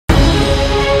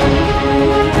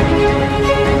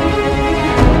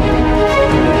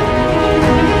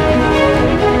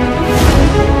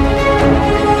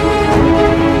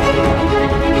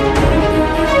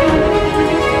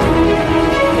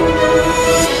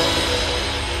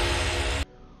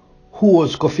Who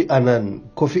was Kofi Anan?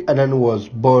 Kofi Anan was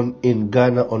born in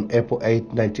Ghana on April 8,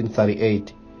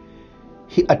 1938.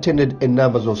 He attended a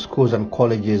number of schools and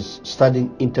colleges,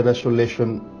 studying international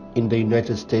relations in the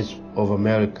United States of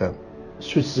America,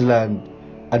 Switzerland,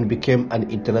 and became an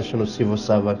international civil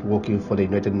servant working for the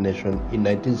United Nations in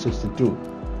 1962.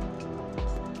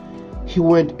 He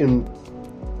went in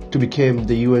to become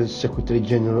the UN Secretary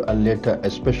General and later a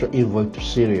special envoy to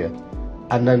Syria.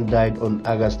 Anan died on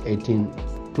August 18,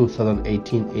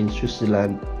 2018 in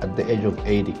Switzerland at the age of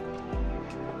 80.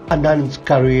 Anan's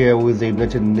career with the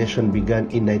United Nations began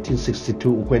in 1962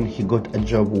 when he got a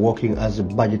job working as a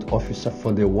budget officer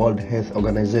for the World Health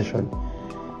Organization,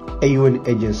 a UN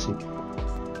agency.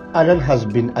 Anan has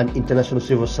been an international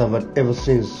civil servant ever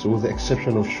since, with the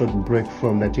exception of a short break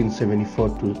from 1974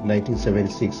 to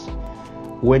 1976,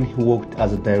 when he worked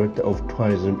as a director of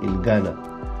tourism in Ghana.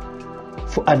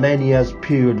 For a 9-year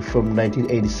period from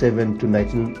 1987 to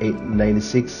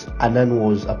 1996, Anan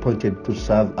was appointed to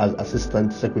serve as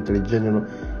Assistant Secretary General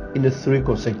in the 3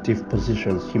 consecutive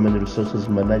positions: Human Resources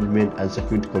Management and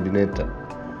Security Coordinator.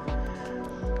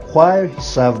 While he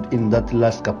served in that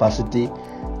last capacity,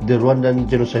 the Rwandan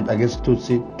genocide against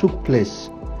Tutsi took place.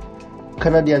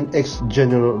 Canadian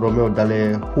ex-General Romeo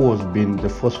Dallaire, who has been the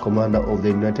first commander of the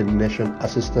United Nations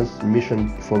Assistance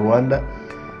Mission for Rwanda,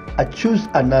 accused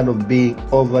Anan of being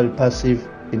overly passive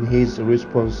in his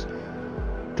response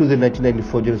to the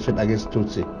 1994 genocide against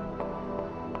Tutsi.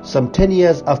 Some 10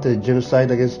 years after the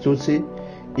genocide against Tutsi,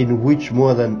 in which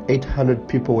more than 800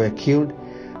 people were killed,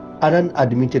 Anan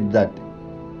admitted that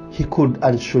he could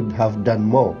and should have done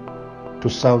more to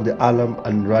sound the alarm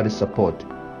and rally support.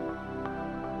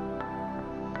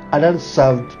 Anan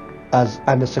served as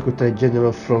Under Secretary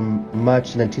General from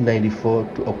March 1994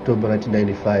 to October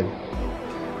 1995.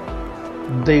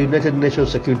 The United Nations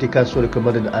Security Council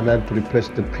recommended Anan to replace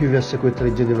the previous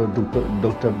Secretary General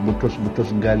Dr. Boutros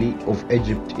Ghali of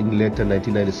Egypt in later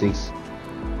 1996.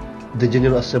 The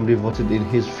General Assembly voted in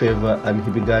his favor and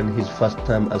he began his first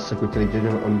term as Secretary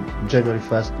General on January 1,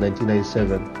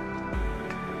 1997.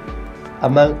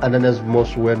 Among Anan's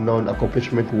most well-known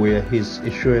accomplishments were his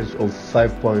issuance of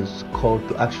 5 points call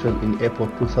to action in April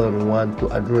 2001 to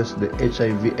address the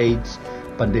HIV/AIDS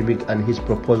pandemic and his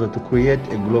proposal to create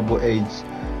a global AIDS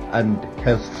and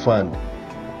health fund.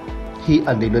 He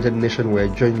and the United Nations were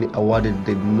jointly awarded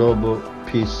the Nobel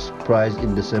Peace Prize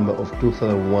in December of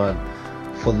 2001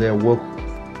 for their work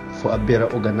for a better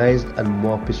organized and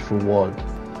more peaceful world.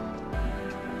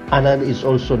 Anan is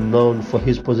also known for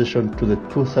his opposition to the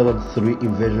 2003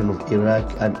 invasion of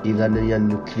Iraq and Iranian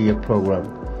nuclear program.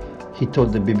 He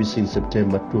told the BBC in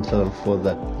September 2004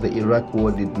 that the Iraq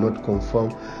war did not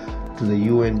conform to the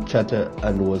UN Charter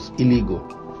and was illegal.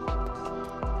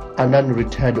 Anan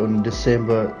retired on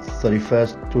December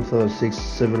 31, 2006,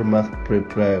 several months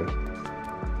prior.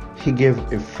 He gave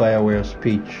a farewell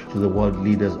speech to the world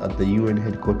leaders at the UN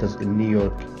headquarters in New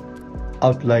York,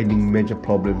 outlining major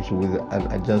problems with an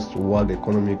unjust world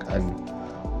economic and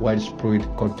widespread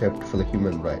contempt for the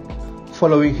human right.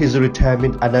 Following his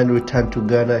retirement, Anan returned to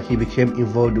Ghana. He became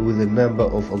involved with a number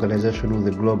of organizations with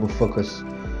a global focus.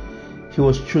 He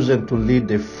was chosen to lead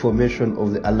the formation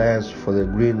of the Alliance for the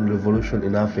Green Revolution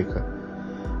in Africa,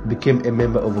 became a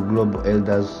member of the Global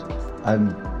Elders,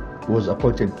 and was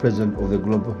appointed President of the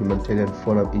Global Humanitarian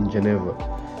Forum in Geneva.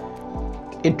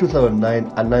 In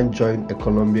 2009, Anan joined a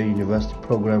Columbia University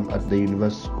program at the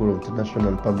University School of International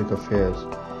and Public Affairs.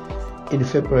 In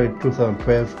February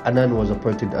 2012, Anan was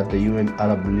appointed as the UN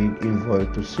Arab League envoy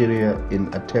to Syria in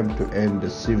an attempt to end the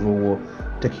civil war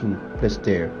taking place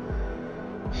there.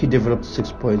 He developed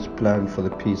 6 points plan for the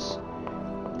peace.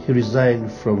 He resigned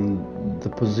from the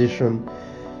position,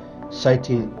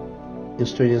 citing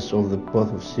instructions of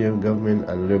both of Syrian government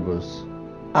and rebels.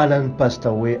 Anan passed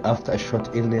away after a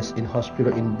short illness in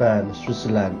hospital in Bern,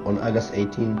 Switzerland on August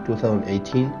 18,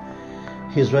 2018.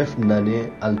 His wife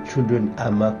Nane and children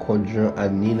Ama, Kojo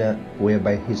and Nina were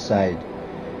by his side.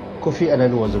 Kofi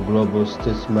Anan was a global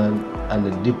statesman and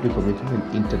a deeply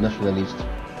committed internationalist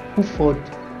who fought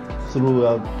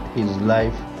throughout his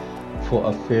life for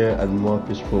a fair and more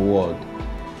peaceful world.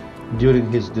 During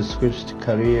his distinguished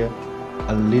career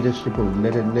and leadership of the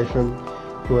United Nations,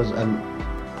 he was an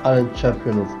ardent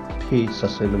champion of peace,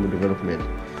 sustainable development.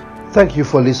 Thank you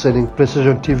for listening.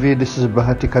 Precision TV, this is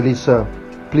Bahati Kalisa.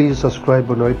 Please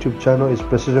subscribe on our YouTube channel, it's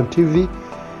Precision TV.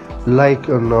 Like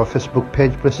on our Facebook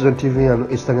page, Precision TV, and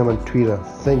Instagram and Twitter.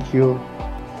 Thank you.